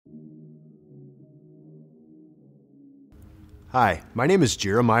Hi, my name is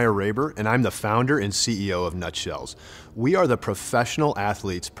Jeremiah Raber, and I'm the founder and CEO of Nutshellz. We are the professional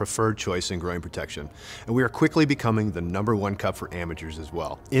athlete's preferred choice in groin protection, and we are quickly becoming the #1 cup for amateurs as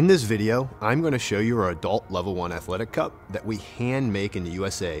well. In this video, I'm going to show you our adult level 1 athletic cup that we hand make in the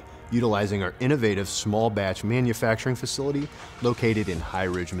USA, utilizing our innovative small batch manufacturing facility located in High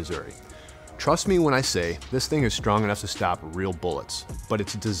Ridge, Missouri. Trust me when I say this thing is strong enough to stop real bullets, but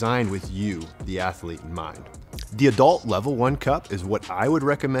it's designed with you, the athlete, in mind. The adult level 1 cup is what I would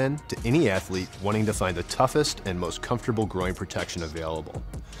recommend to any athlete wanting to find the toughest and most comfortable groin protection available.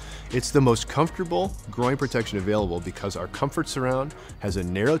 It's the most comfortable groin protection available because our Comfort Surround has a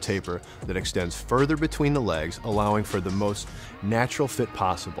narrow taper that extends further between the legs, allowing for the most natural fit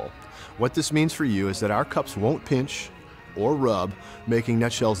possible. What this means for you is that our cups won't pinch or rub, making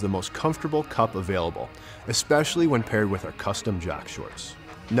Nutshellz the most comfortable cup available, especially when paired with our custom Jock shorts.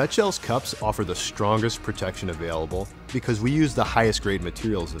 Nutshellz cups offer the strongest protection available because we use the highest grade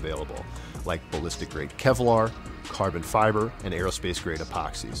materials available, like ballistic grade Kevlar, carbon fiber, and aerospace grade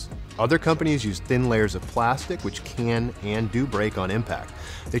epoxies. Other companies use thin layers of plastic which can and do break on impact.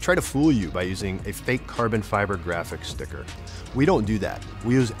 They try to fool you by using a fake carbon fiber graphic sticker. We don't do that.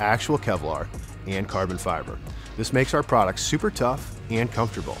 We use actual Kevlar and carbon fiber. This makes our products super tough and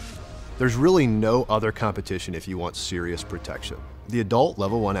comfortable. There's really no other competition if you want serious protection. The adult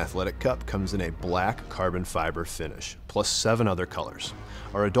level 1 athletic cup comes in a black carbon fiber finish, plus 7 other colors.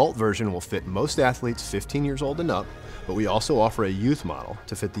 Our adult version will fit most athletes 15 years old and up, but we also offer a youth model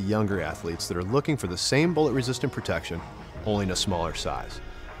to fit the younger athletes that are looking for the same bullet-resistant protection, only in a smaller size.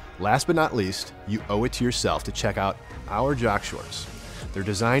 Last but not least, you owe it to yourself to check out our Jock shorts. They're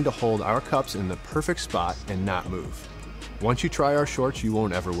designed to hold our cups in the perfect spot and not move. Once you try our shorts, you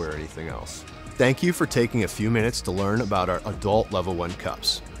won't ever wear anything else. Thank you for taking a few minutes to learn about our adult level 1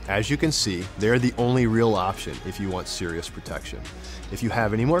 cups. As you can see, they're the only real option if you want serious protection. If you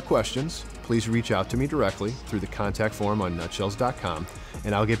have any more questions, please reach out to me directly through the contact form on nutshellz.com,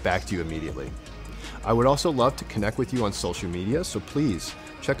 and I'll get back to you immediately. I would also love to connect with you on social media, so please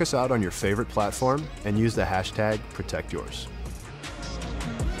check us out on your favorite platform and use the hashtag #ProtectYours.